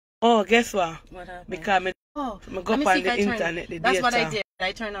Oh, guess what? What happened? Because I go on the internet, the That's data. what I did.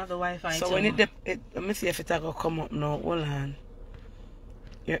 I turned off the Wi-Fi. So when let me see if it's going to come up now. Hold on.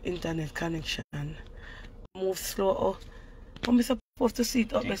 Your internet connection. Move slow. Oh, I'm supposed to see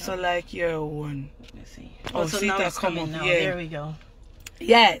it up there so like your one. Let me see. Oh, so see now it it's come coming up. now. Yeah. There we go.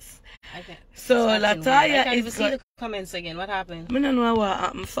 Yes. Okay. So Latoya I can't even see the comments again. What happened? I don't know what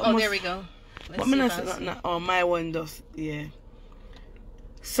happened. Oh, there we go. Let's see oh, my one does. Yeah.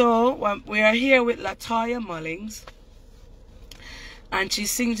 So we are here with Latoya Mullings. And she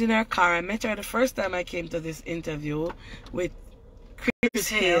sings in her car. I met her the first time I came to this interview with Chris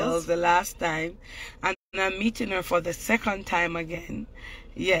Hills the last time. And I'm meeting her for the second time again.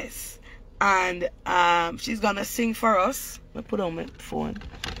 Yes. And she's going to sing for us. I put on my phone.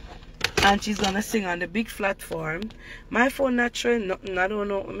 And she's going to sing on the big platform. My phone not showing nothing. I don't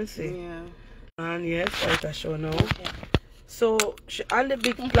know. Let me see. Yeah. And yes, I show now. Okay. So she on the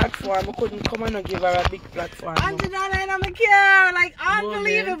big platform. I couldn't come and give her a big platform. $100 on the car, like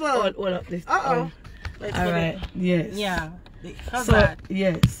unbelievable. Hold up this. All right. Yes. Yeah. How's so that?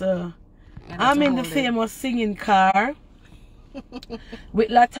 yes. So I'm in the famous singing car with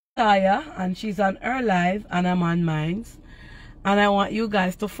Latoya, and she's on her live, and I'm on mine. And I want you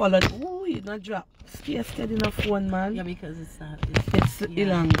guys to follow. Oh, you not drop. Stay steady enough, one man. Yeah, because it's not. It's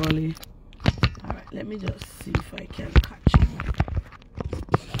Ilangoli. Alright, let me just see if I can catch him.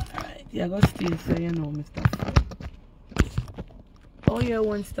 Alright, yeah, go still so you know, Mr. Oh, yeah,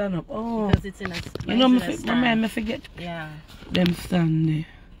 one stand up. Oh, because it's in a. You know, me forget. Yeah. Them stand there.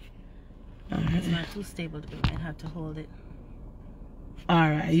 Alright. It's not too stable. I have to hold it.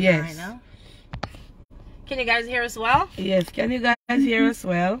 Alright, yes. Right now. Can you guys hear us well? Yes, can you guys hear us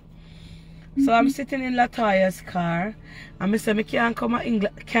well? So I'm sitting in Latoya's car, and I say I can't come to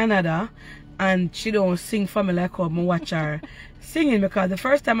Canada, and she don't sing for me like how I watch her singing, because the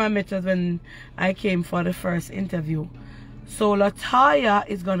first time I met her when I came for the first interview. So Latoya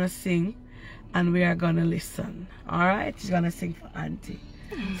is gonna sing, and we are gonna listen. Alright, she's gonna sing for Auntie.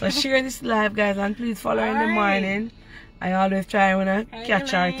 So share this live, guys, and please follow her in the morning. I always try when I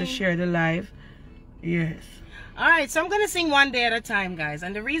catch her to share the live. Yes. Alright, so I'm gonna sing one day at a time, guys.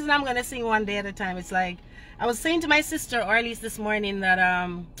 And the reason I'm gonna sing one day at a time, it's like I was saying to my sister, or at least this morning, that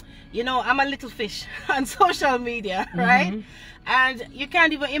you know, I'm a little fish on social media, right? And you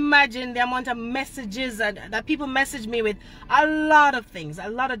can't even imagine the amount of messages that people message me with. A lot of things, a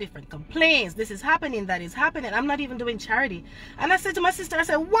lot of different complaints. This is happening, that is happening. I'm not even doing charity. And I said to my sister, I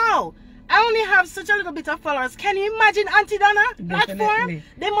said, wow, I only have such a little bit of followers. Can you imagine Auntie Donna platform?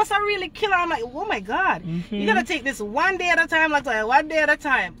 They must have really killed her. I'm like, oh my God. You gotta take this one day at a time, like one day at a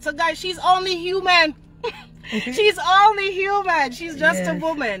time. So guys, she's only human. She's only human. She's just a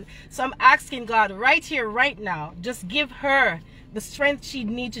woman. So I'm asking God right here, right now, just give her the strength she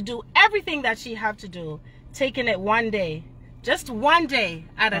needs to do everything that she have to do. Taking it one day. Just one day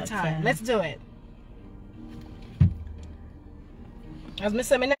at a time. Let's do it. As me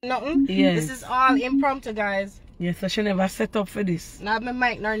say, nothing. Yes. This is all impromptu, guys. Yes, so she never set up for this. Not my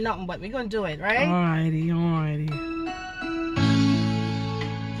mic nor nothing, but we're gonna do it, right? Alrighty, alrighty.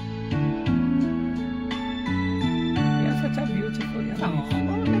 You're such a beautiful young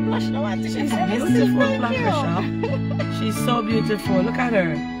lady. She's beautiful, Blanca. She's so beautiful. Look at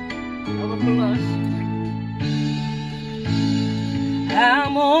her.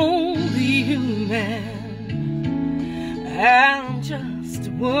 I'm only human. I'm just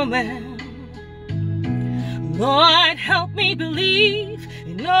a woman. Lord, help me believe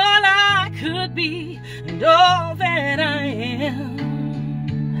in all I could be and all that I am.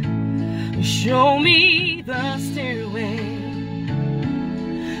 Show me the stairway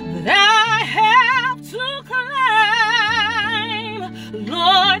that I have to climb.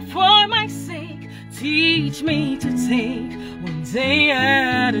 Lord, for my sake, teach me to take one day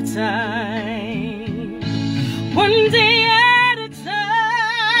at a time. One day at a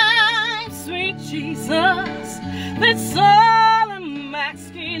time, sweet Jesus, that's all I'm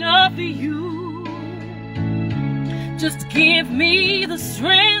asking of you. Just give me the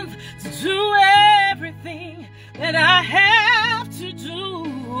strength to do everything that I have to do.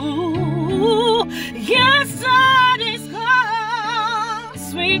 Yesterday's gone,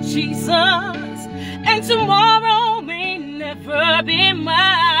 sweet Jesus, and tomorrow may never be mine.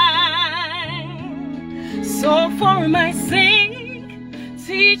 So for my sake,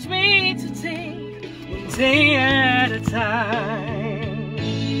 teach me to take one day at a time.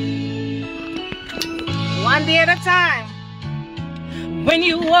 One day at a time. When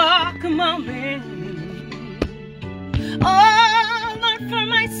you walk among me, oh Lord, for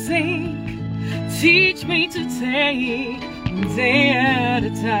my sake, teach me to take one day at a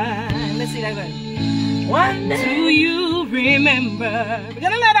time. together. One day. Do you remember? We're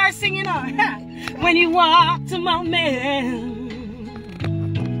gonna let our sing, you know. When you walked among men.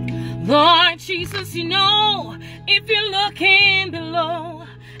 Lord Jesus, you know, if you're looking below,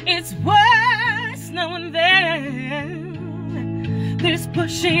 it's worse knowing then. There's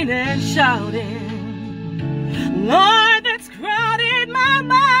pushing and shouting. Lord, that's crowded my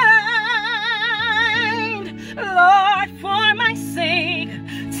mind. Lord, for my sake,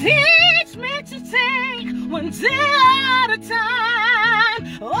 teach me to take one day at a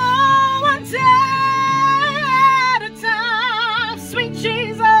time. Oh, one day at a time. Sweet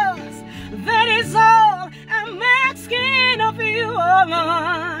Jesus, that is all I'm asking of you, oh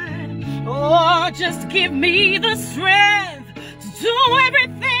Lord. Oh, just give me the strength to do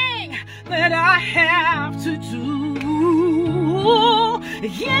everything that I have to do.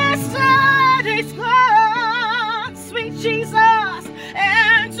 Yesterday's gone, sweet Jesus,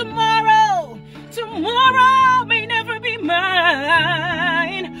 and tomorrow may never be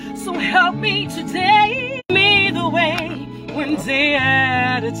mine. So help me today, me the way, one day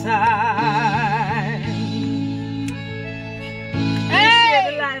at a time.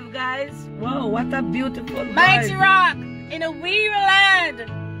 Hey, live, guys! Wow, what a beautiful Mighty vibe. Rock in a weary land.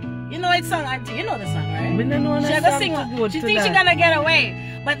 You know it's song, Auntie. You know the song, right? Me don't know She the gonna song sing. too good She to thinks she's that. gonna get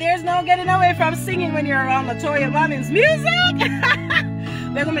away, but there's no getting away from singing when you're around Latoya Mullings music.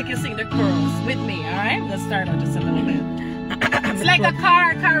 They're gonna make you sing the chorus with me. All right, let's start out just a little bit. It's like a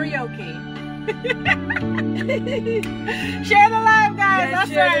car karaoke. Share the live, guys. Yeah, That's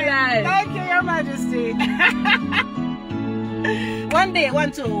share the right. live. Thank you, Your Majesty. One day,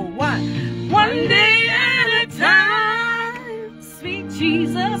 1, 2, 1. One day at a time, sweet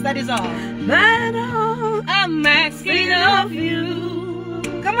Jesus. That is all. That all I'm asking of you.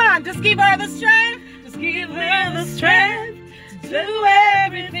 Come on, just give her the strength. Just give her the strength to do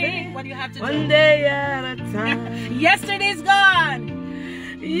everything. What do you have to do? one day at a time. Yesterday's gone.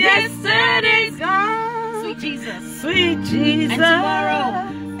 Yesterday's gone. Sweet Jesus. Sweet Jesus.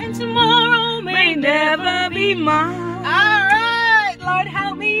 And tomorrow may never be mine. All right, Lord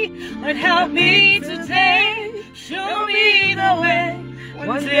help me. Lord help me today. Show me the way.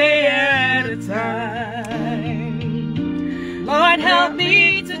 One day at a time. Lord help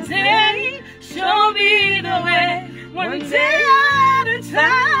me today. Show me the way. One day at a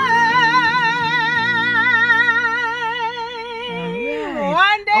time.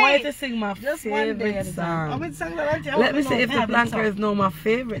 One day. I want you to sing my Just one day at favorite a time. song. Which song that I Let me see if the Blankers know my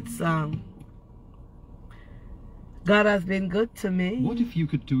favorite song. God has been good to me. What if you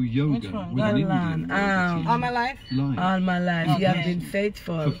could do yoga Which one? with an Hold on, Indian All my life. live All my life, you have Okay. been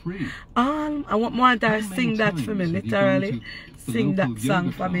faithful. for free? I want her to sing that for me, literally. Sing that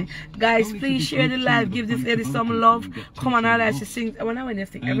song for me. Guys, please share the live. Give this lady some love. Come on, her live. She sings. When you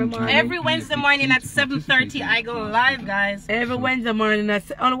sing every morning. Every Wednesday morning at 7:30, I go live, guys. Every Wednesday morning.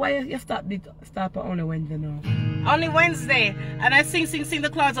 Why you stop on only Wednesday now? Only Wednesday, and I sing the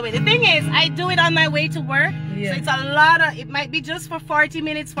clouds away. The thing is, I do it on my way to work, Yeah. so it's a lot of. It might be just for 40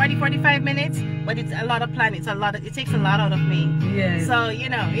 minutes, 45 minutes, but it's a lot of planning. It's a lot. It takes a lot out of me. Yeah. So you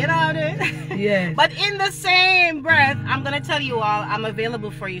know how it is. Yeah. But in the same breath, I'm gonna tell you all, I'm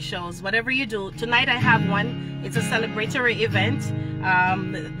available for your shows. Whatever you do tonight, I have one. It's a celebratory event.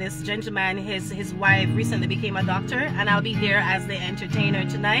 This gentleman, his wife recently became a doctor, and I'll be there as the entertainer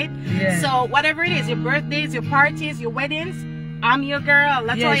tonight. Yeah. So whatever it is, your birthdays, your parties, your weddings, I'm your girl.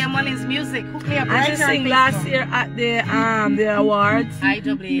 Latoya Yes. Mullings music. Hook me up I right just here on sing Facebook. last year at the awards.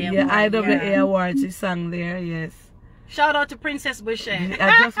 IWA. Yeah, IWA yeah. awards. She sang there. Yes. Shout out to Princess Bushe.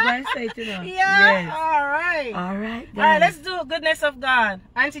 I just want to say it, you know. Yeah. Yes. All right. All right. All right. Let's do Goodness of God.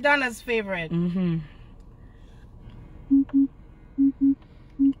 Auntie Donna's favorite.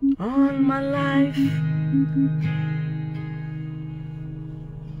 All my life.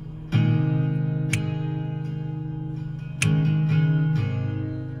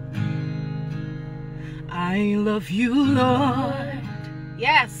 I love you, Lord.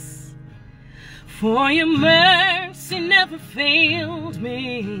 Yes. For your mercy never failed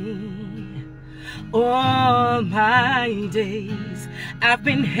me. All my days I've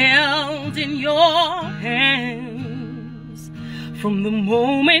been held in your hands. From the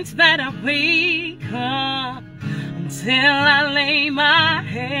moment that I wake up until I lay my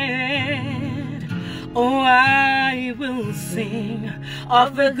head, oh, I will sing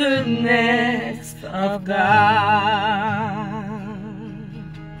of the goodness of God.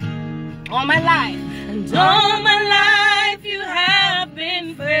 All my life, and all my life you have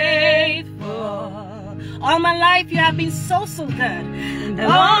been faithful. All my life you have been so good. And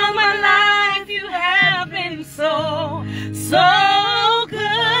all my life you have been so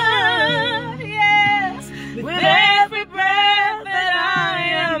good.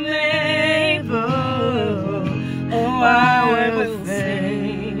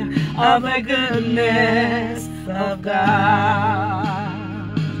 of the goodness of God.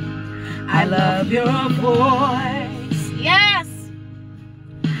 I love your voice. Yes.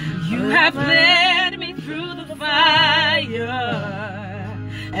 You have led me through the fire,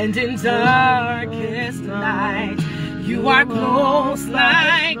 and in darkest night, you are close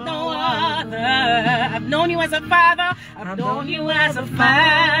like no other. I've known you as a father. I've known you as a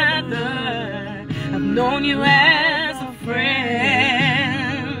father. I've known you as a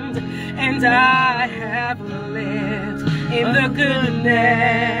friend, and I have lived in the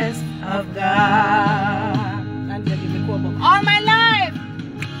goodness of God. All my life,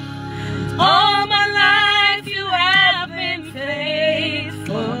 all my life you have been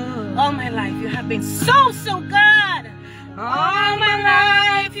faithful. All my life you have been so good. All my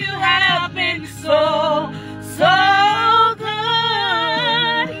life you have been so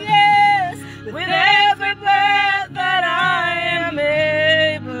good. Yes, with every breath that I am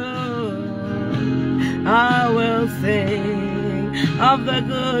able, I will sing of the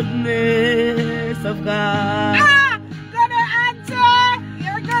goodness of God. Gonna enter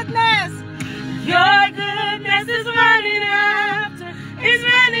your goodness. Your goodness is running after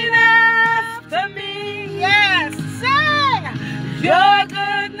me. Yes, sing. Your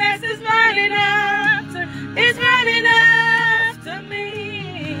goodness is running after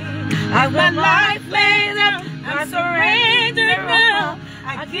me. I've got my life laid up, I surrender now.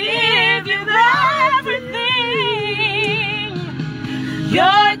 I give you everything.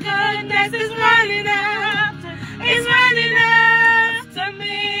 Your goodness is running after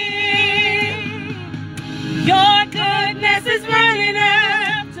me. Your goodness is running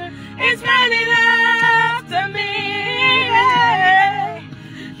after me.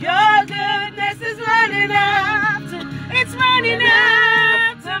 Your goodness is running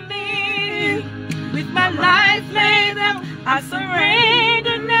after me. With my life laid out, I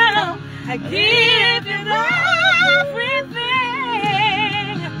surrender now. I give you everything.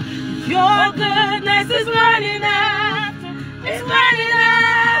 Your goodness is running after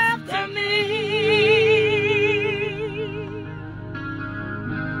me.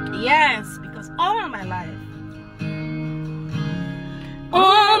 Yes, because all my life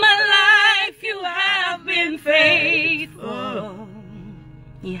you have been faithful.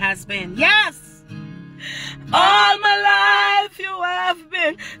 He has been. Yes. All my life you have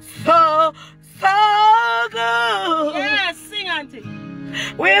been so good. Yes, sing, auntie.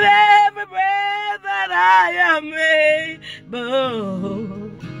 With every breath that I am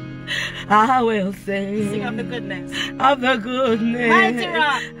able, I will sing of the goodness Mighty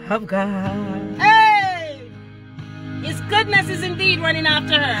rock of God. Hey, His goodness is indeed running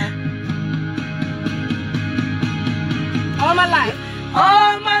after her. All my life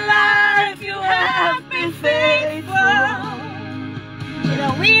you have been faithful. In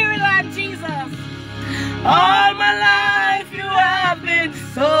a weary land, Jesus. All my life you have been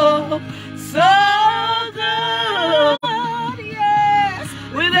so good. Yes.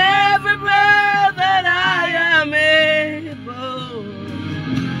 With every breath that I am able,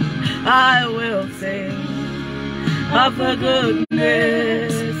 I will sing of the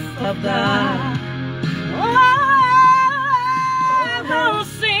goodness of God. I will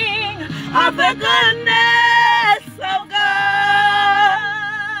sing Of the goodness of God.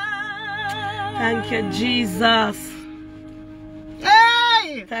 Thank you, Jesus.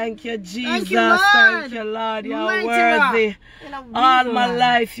 Hey! Thank you, Jesus. Thank you, Lord. Thank you, Lord. You are Mighty worthy. rock. All my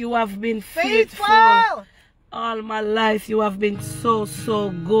life you have been faithful. All my life you have been so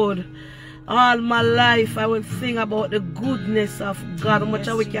good. All my life I will sing about the goodness of God. How much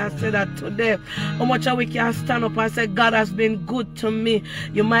we can say that today? How much we can stand up and say God has been good to me?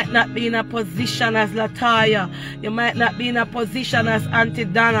 You might not be in a position as Latoya. You might not be in a position as Auntie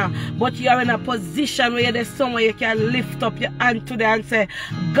Donna. But you are in a position where there's somewhere you can lift up your hand today and say,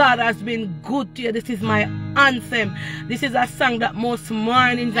 God has been good to you. This is my anthem. This is a song that most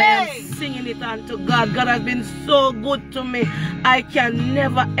mornings I am singing it unto God. God has been so good to me. I can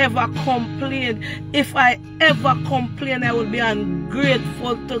never ever complain. If I ever complain, I will be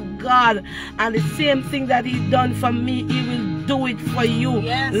ungrateful to God. And the same thing that He done for me, He will do it for you.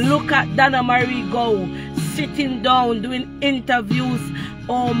 Yes. Look at Donna Marie go, sitting down, doing interviews.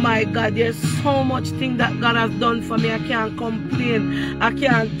 Oh my God, there's so much thing that God has done for me. I can't complain. I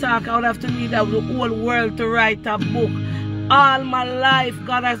can't talk. I would have to need the whole world to write a book. All my life,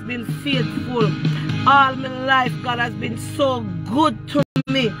 God has been faithful. All my life, God has been so good to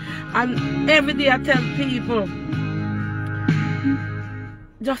me. And every day I tell people,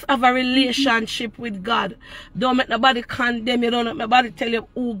 just have a relationship with God. Don't make nobody condemn you. Don't let nobody tell you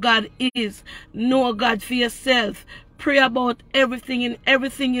who God is. Know God for yourself. pray about everything in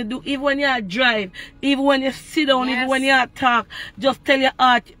everything you do. Even when you drive, even when you sit down, even when you talk, just tell your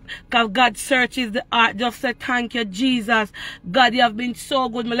heart, because God searches the heart. Just say thank you, Jesus. God, you have been so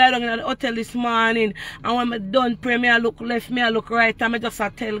good. I lie down in the hotel this morning, and when I'm done pray, me I look left, me I look right, and I just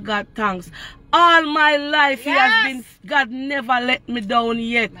tell God thanks. All my life, He has been, God never let me down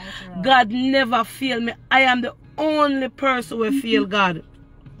yet. God never failed me. I am the only person who feel God.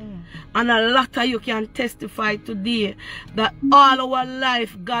 And a lot of you can testify today that all our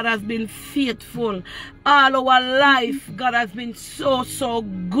life God has been faithful. All our life God has been so, so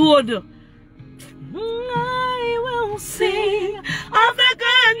good. I will sing of the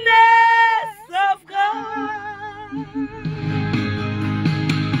goodness of God.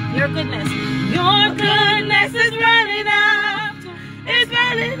 Your goodness. Your goodness is running after, it's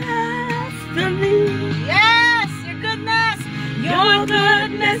running after me. Yes, your goodness. Your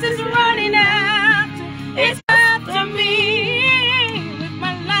goodness is running after, it's after me. With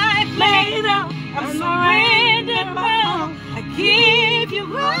my life laid out, I'm surrendered all. I give you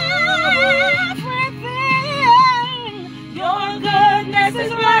everything. Your goodness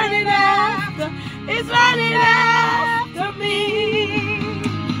is running after, it's running after me.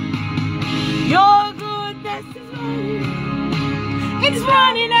 Your goodness is running, It's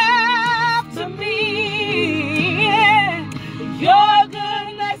running after me. yeah. Your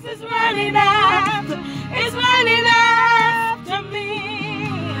goodness is running after, it's running after me.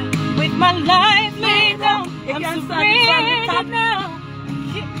 With my life laid down, You I'm can start it from the top. surrendered now.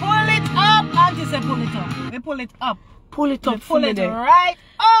 Pull it up. Auntie said pull it up. We pull it up. Pull it We up for pull me it there. right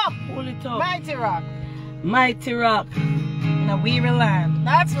up. Pull it up. Mighty rock. Mighty rock. Now we land.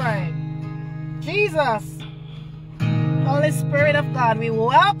 That's right. Jesus. Holy Spirit of God, we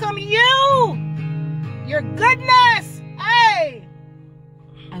welcome you. Your goodness. Hey.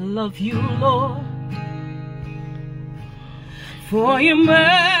 I love you, Lord, for your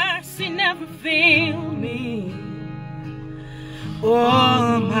mercy never failed me.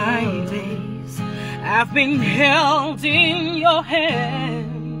 All my days I've been held in your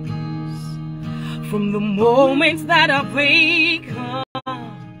hands. From the moment that I wake up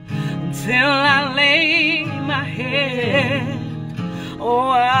until I lay my head, oh,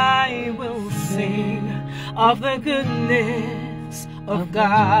 I will sing of the goodness of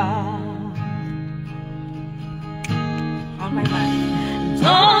God. All my life. And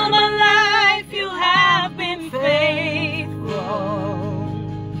all my life you have been faithful.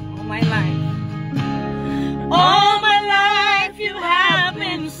 All my life. All my life you have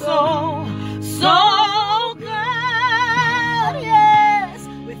been so, so good. Yes,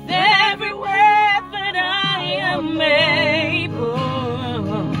 with every word that I am able,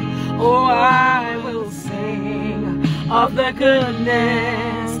 oh, I will sing of the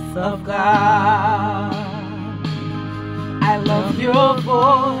goodness of God. I love your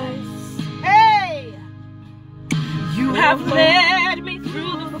voice. Hey. You have led me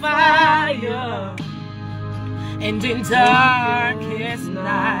through the fire, and in darkest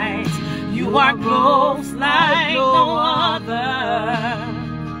nights you are close like no other.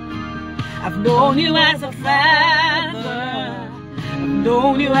 I've known you as a father, I've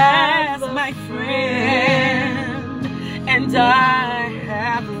known you as my friend, and I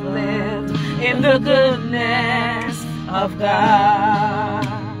have lived in the goodness of God.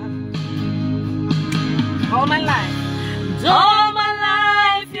 All my life. And all my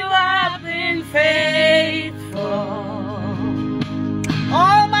life you have been faithful.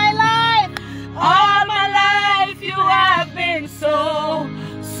 All my life. All my life you have been so,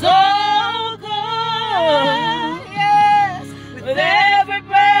 so good. Yes, with every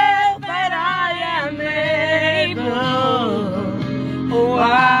breath that I am able, oh,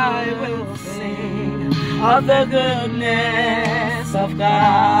 I will sing of the goodness of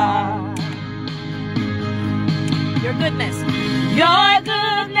God. Your goodness. Your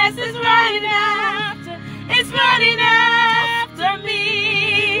goodness is running after, it's running after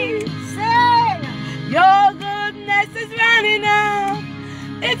me. Say. Your goodness is running after,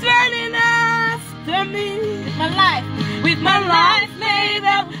 it's running after me. My life. With my life laid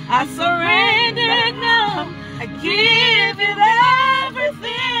out, I surrender now. I give you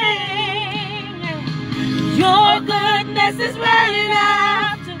everything. Your goodness is running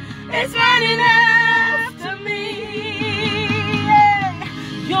after, it's running after me.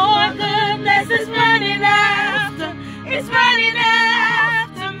 Your goodness is running after, it's running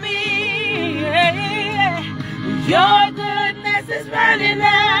after me. Your goodness is running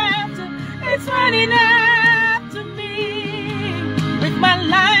after, it's running after me. With my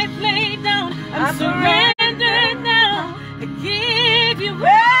life laid down, I'm surrendered now. I give you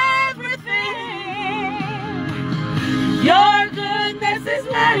everything.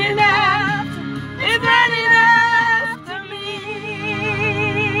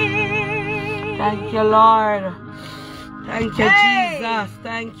 Thank you, Lord. Thank you, Jesus.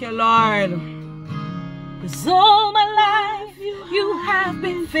 Thank you, Lord. 'Cause all my life you have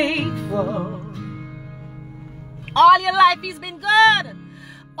been faithful. All your life he's been good.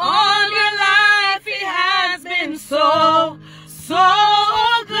 All your life he has been so, so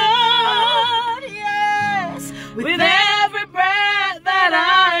good. Yes. With every breath that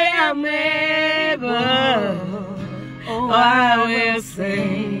I am able, oh, I will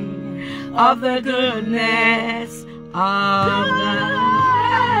sing of the goodness of God.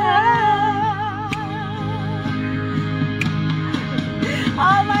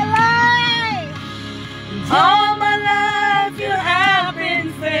 All my life, all my life you have been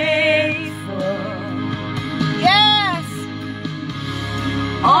faithful. Yes.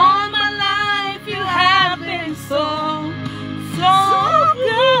 All my life you have been so, so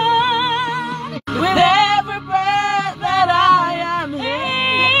good. With every breath that I am able,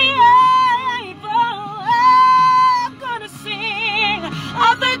 I'm gonna sing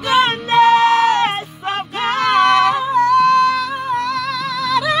of the goodness of God.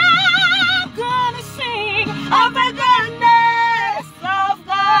 I'm gonna sing of the goodness of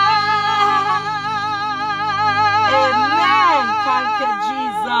God. Amen. Thank you,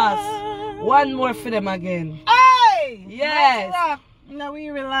 Jesus. One more for them again. Hey! Yes. Now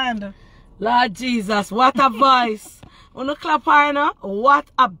we land. Lord Jesus, what a voice. Wanna clap her now?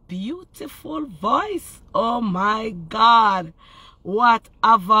 What a beautiful voice. Oh my God. What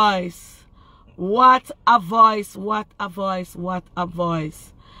a voice. What a voice. What a voice. What a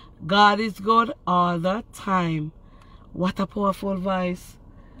voice. God is good all the time. What a powerful voice.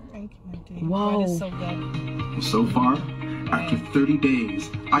 Thank you, my dear. Wow. God is so good. So far, after 30 days,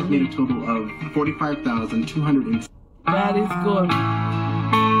 I've made a total of 45,200. God is good.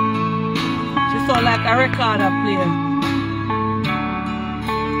 She sound like a recorder player.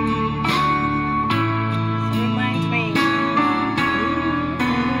 Remind me.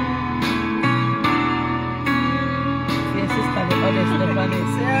 Yes, sister, the others, the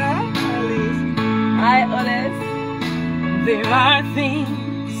bunnies. Yeah, Alice. Hi, others. There are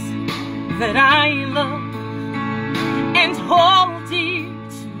things that I love and hold dear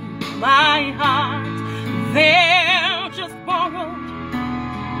to my heart. They're just borrowed.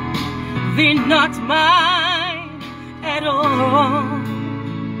 They're not mine at all.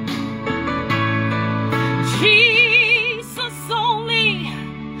 Jesus only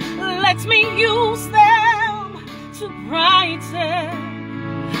lets me use them to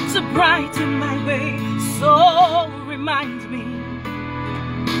brighten my way. So remind me,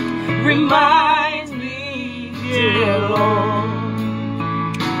 dear Lord.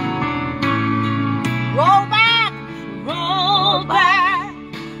 Roll back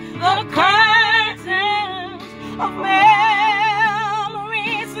the curtains of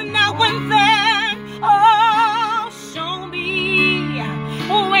memories now and then. Oh, show me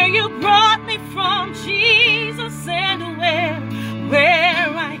where you brought me from, Jesus, and where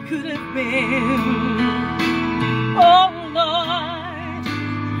I could have been. Oh Lord,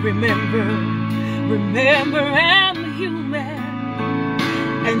 remember I'm human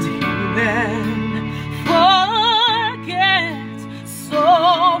and human forget. So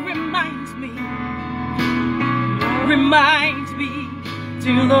remind me,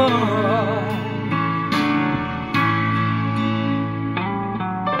 dear Lord.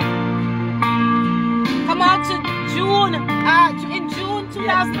 Come on to June, in June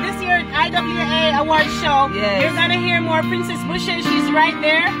 2000, this year IWA Award Show. Yes. You're gonna hear more Princess Bushes. She's right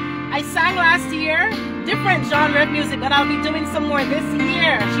there. I sang last year, different genre of music, but I'll be doing some more this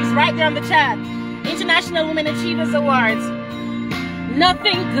year. She's right there on the chat. International Women Achievers Awards.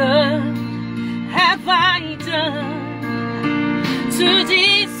 Nothing good have I done to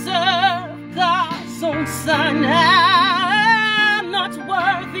deserve God's own Son. I'm not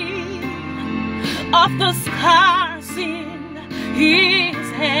worthy of the scars in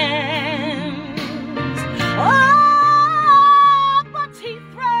His hands. Oh, but He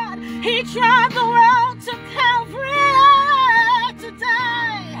tried the road to Calvary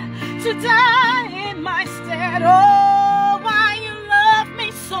to die in my stead. Oh, why you love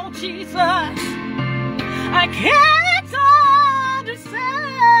me so, Jesus, I can't understand.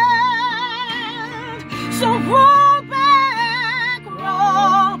 So roll back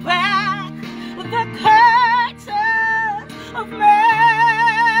the curtain of memories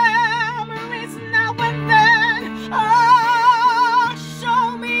now and then. Oh,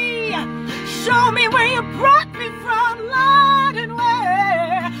 show me where you brought me from, Lord, and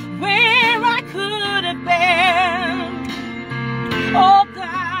where I could have been. Oh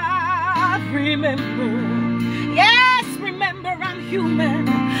God, remember, yes, remember I'm human.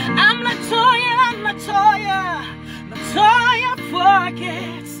 I'm Latoya. Latoya, Latoya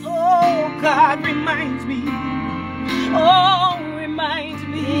forgets. Oh, God reminds me. Oh, remind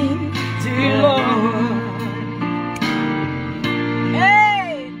me, dear Lord.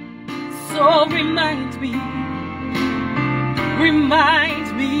 Hey, so remind me,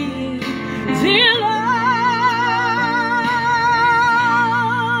 dear Lord.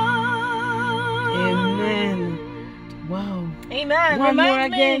 Amen. Wow. Amen. One Remind more me.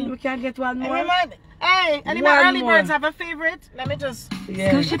 again. We can get one more. Hey, any of One my early more. birds have a favorite? Let me just.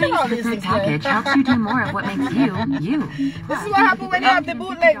 Yeah. Scotiabank's preferred package helps you do more of what makes you, you. This is what happens when you have the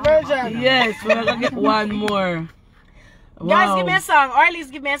bootleg version. Yes, we're gonna get one more. Wow. Guys, give me a song. Or at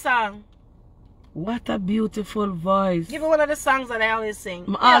least give me a song. What a beautiful voice. Give me one of the songs that I always sing.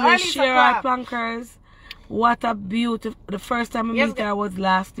 I always Arlie's share a our clap. plankers. What a beautiful. The first time I Yes, met her was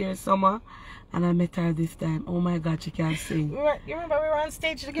last year summer, and I met her this time. Oh my God, she can sing. You remember we were on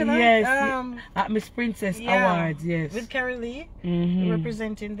stage together? Yes, at Miss Princess Awards. Yes, with Carrie Lee,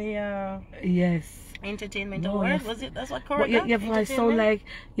 representing the yes. entertainment No, award. yes. Was it? That's what But correct? your voice sound like,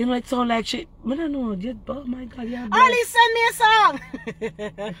 you know, it sound like she. I don't know. Oh my God, yeah. Arlie, send me a song.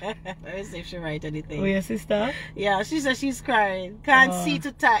 Let me see if she write anything. Oh, your sister? Yeah, she said she's crying. Can't see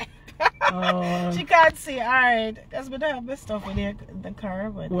to type. She can't see. Alright. That's been the best stuff with the car.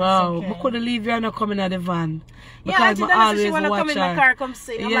 But Wow, it's okay. we couldn't leave you and not come in the van. Yeah, Because Auntie I Donna said always she want to watch come in her. the car, come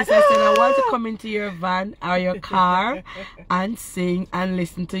sing. I'm Yes, like, I said I want to come into your van or your car and sing and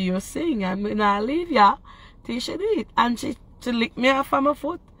listen to you sing. I'm gonna leave ya till she do it. And she lick me off of my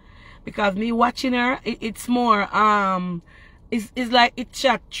foot. Because me watching her, it's more it's like it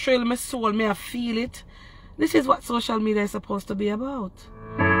chat thrill my soul, me I feel it. This is what social media is supposed to be about.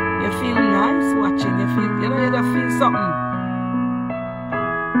 You feel nice watching, you feel something.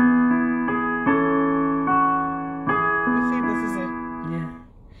 You see, this is it. Yeah.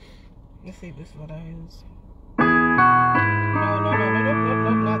 You see, this is what I use. No,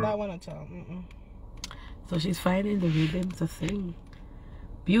 not that one at all. So she's finding the rhythm to sing.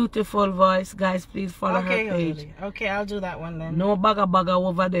 Beautiful voice, guys. Please follow her page. Lily. Okay, I'll do that one then. No bagga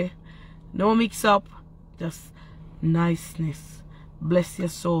over there. No mix up. Just niceness. Bless your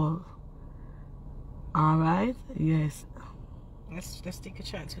soul. Alright? Yes. Let's take a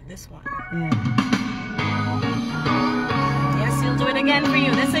chance with this one. Yeah. Yes, he'll do it again for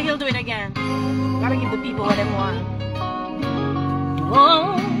you. Let's say he'll do it again. Gotta give the people what they want.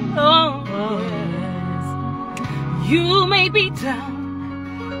 Oh, yes. You may be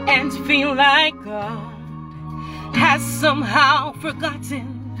down and feel like God has somehow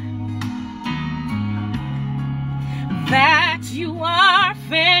forgotten that you are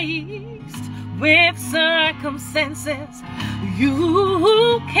faced with circumstances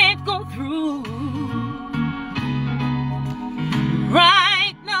you can't go through.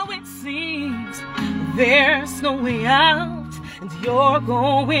 Right now it seems there's no way out and you're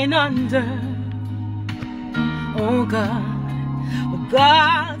going under. Oh God, but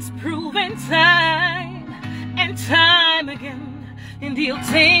God's proven time and time again, and He'll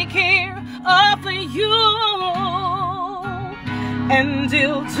take care of you, and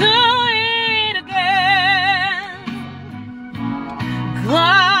He'll do it again.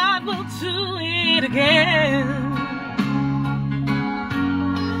 God will do it again.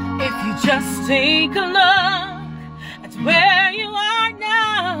 If you just take a look at where you are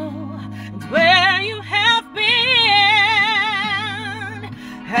now and where you have been,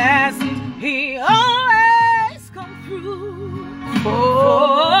 hasn't He always come through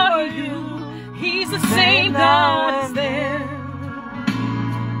for you? He's the same God as then.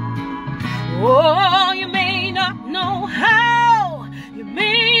 Oh, you may not know how, you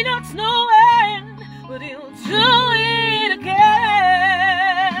may not know when, but He'll do it again.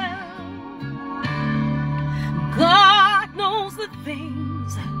 God knows the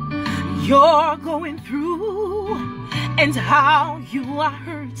things you're going through and how you are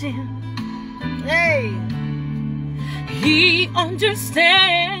hurting. Hey, He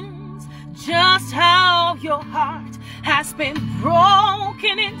understands just how your heart has been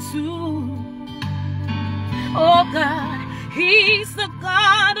broken into. Oh God, He's the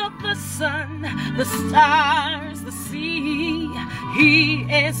God of the sun, the stars, the sea. He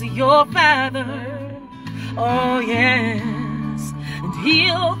is your Father. Oh yes, and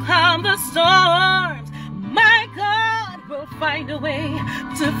He'll calm the storms. My God will find a way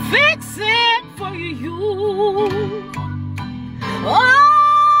to fix it for you.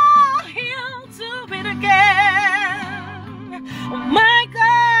 Oh, He'll do it again. My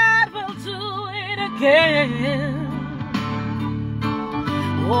God will do it again.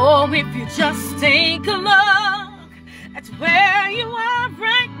 Oh, if you just take a look at where you are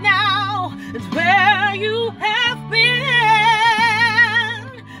right now and where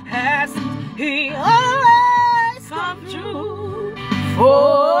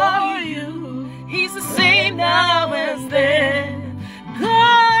for you. He's the same now as then.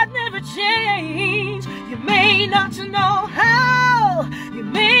 God never changed. You may not know how, you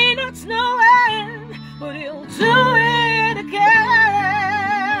may not know when, but he'll do it again.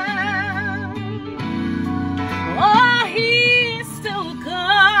 Oh, he's still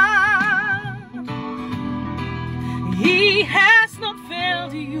God. He has not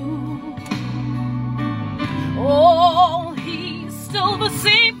failed you. Oh, he's still the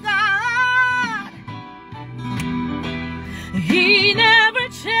same God. He never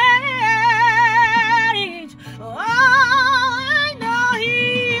changed. Oh, I know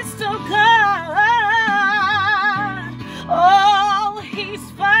he's still God. Oh, he's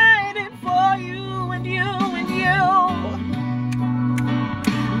fighting for you and you and you.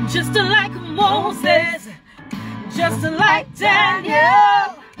 Just like Moses, just like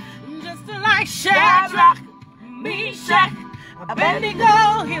Daniel, just like Shadrach, Meshach,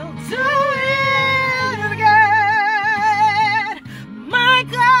 Abednego, he'll do it again. My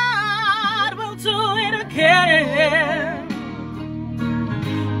God will do it again.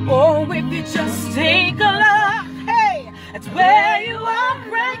 Oh, if you just take a look, hey, it's where you are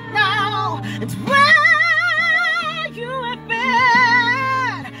right now. It's where you have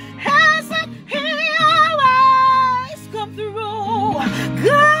been. Hasn't he always come through?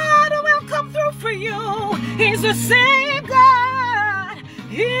 God will come through for you. He's the same God.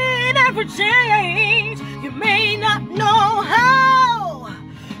 He never changed. You may not know how.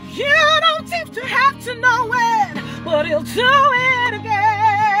 You don't seem to have to know when, but he'll do it again.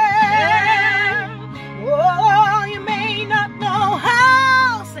 Oh, you may not know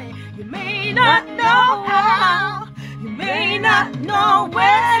how. Say, you may not know how. You may not know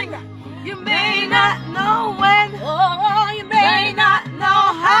when. You may not know when. Oh, you may not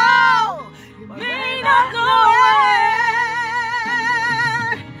know how. You may not know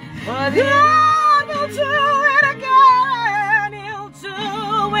when. But God will do it again. He'll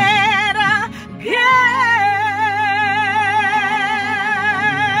do it again.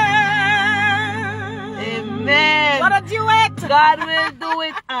 Amen. What a duet. God will do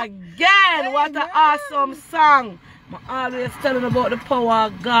it again. What an awesome song. I'm always telling about the power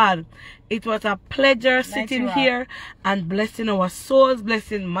of God. It was a pleasure sitting here and blessing our souls,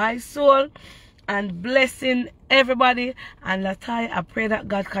 blessing my soul, and blessing everybody. And Latoya, I pray that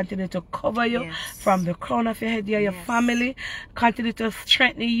God continue to cover you from the crown of your head, your family. Continue to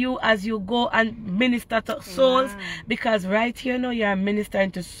strengthen you as you go and minister to souls. Because right here now, you're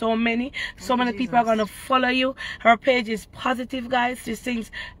ministering to so many. So many people are going to follow you. Her page is positive, guys. She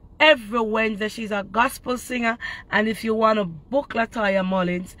sings every Wednesday. She's a gospel singer. And if you want to book Latoya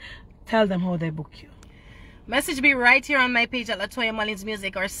Mullings, tell them how they book you. Message me right here on my page at Latoya Mullings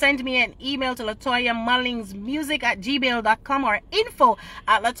Music, or send me an email to latoyamullingsmusic@gmail.com or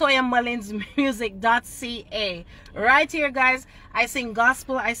info@latoyamullingsmusic.ca. Right here, guys, I sing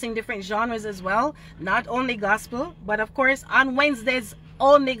gospel. I sing different genres as well. Not only gospel, but of course on Wednesdays,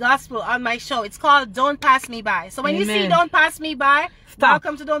 only gospel on my show. It's called Don't Pass Me By. So when you see Don't Pass Me By,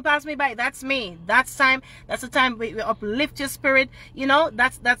 welcome to Don't Pass Me By. That's me. That's time. That's the time we uplift your spirit. You know,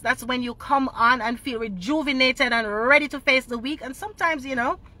 that's when you come on and feel rejuvenated and ready to face the week. And sometimes, you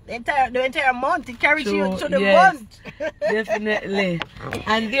know, the entire month, it carries you to the month. Definitely.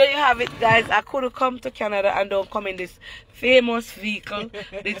 And there you have it, guys. I could have come to Canada and don't come in this famous vehicle,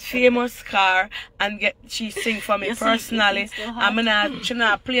 this famous car, and get she sing for me personally. I'm not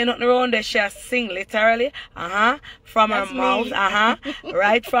play nothing around there. She sing literally, from her mouth,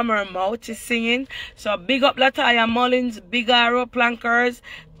 right from her mouth she's singing. So big up Latoya Mullings, big arrow plankers.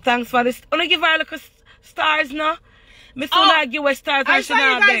 Thanks for this. I'm gonna give her a little stars now. Miss give her stars. I saw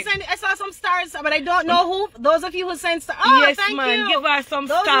you guys send, I saw some stars, but I don't know who. Those of you who sent stars. Oh, yes, thank man. you. Give her some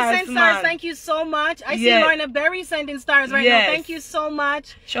Those stars, who sent stars, thank you so much. I see Lorna Berry sending stars right now. Thank you so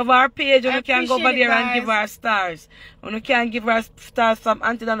much. Shove her page, and you can go over there guys. and give her stars. And you can give her stars from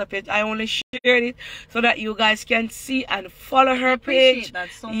Auntie Donna page. I only shared it so that you guys can see and follow her page.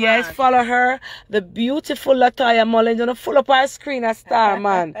 That so yes, much. follow her. The beautiful Latoya Mullings. And full up our screen a star,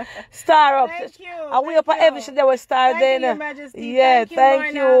 man. Star up. Thank you. And we up at everything there was star Thank then. you, Your Majesty. Yeah,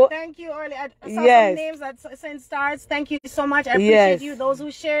 thank you. Thank you, Orly. I saw some names that sent stars. Thank you so much. I appreciate you. Those who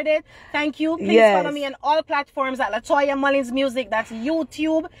shared it, thank you. Please follow me on all platforms at Latoya Mullings Music. That's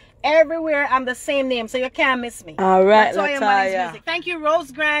YouTube. Everywhere I'm the same name, so you can't miss me. All right, Latoya Mullings Music. Thank you,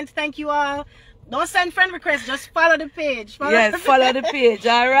 Rose Grant. Thank you all. Don't send friend requests, just follow the page. Follow the page,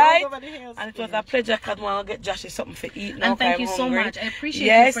 all right? And it was a pleasure because I want to get Joshy something for eat now. And thank you so much. I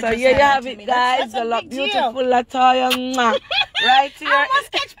appreciate you for so here you have it, guys. The beautiful Latoya. Right here. I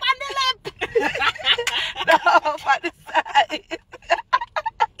almost catch on the lip. No, on the side.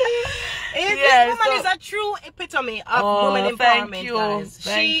 This woman is a true epitome of women empowerment, guys.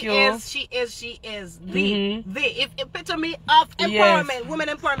 She is the epitome of empowerment. Women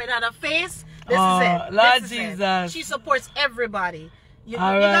empowerment had a face. This is it. Lord this is Jesus. It. She supports everybody. You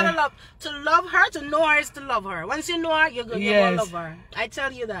gotta love her. To know her is to love her. Once you know her, you're gonna love her. I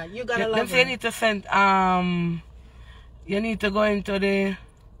tell you that. You gotta love her. You need to send you need to go into the,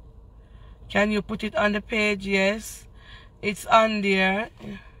 can you put it on the page? Yes. It's on there.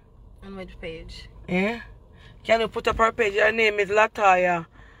 On which page? Yeah. Can you put up her page? Her name is Latoya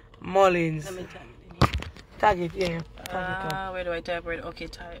Mullings. Let me tag it. Tag it, yeah. Tag it up. Where do I type it? Okay,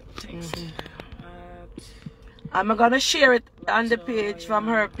 type. Text. I'm gonna share it on the page from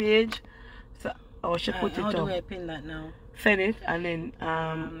her page. So she put it up. How do I pin that now? Send it and then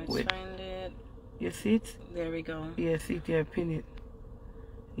let's find it. You see it? There we go. Yeah, see it there, pin it.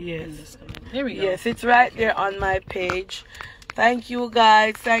 Yes. There we go. Yes, it's right there on my page. Thank you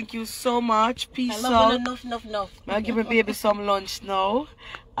guys. Thank you so much. Peace out. Enough. I'll give my baby some lunch now.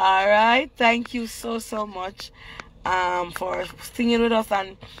 Alright. Thank you so much for singing with us,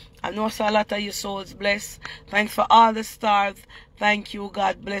 and I know so a lot of your souls blessed. Thanks for all the stars. Thank you.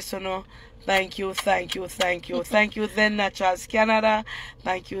 God bless you. Thank you. Thank you Then Naturals Canada.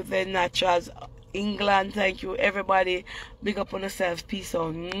 Thank you Then Naturals England. Thank you everybody. Big up on yourselves. Peace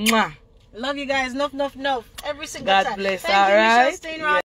out. Mwah. Love you guys. Enough. Every single time. God bless. Thank you, Alright. Michelle Steinrock.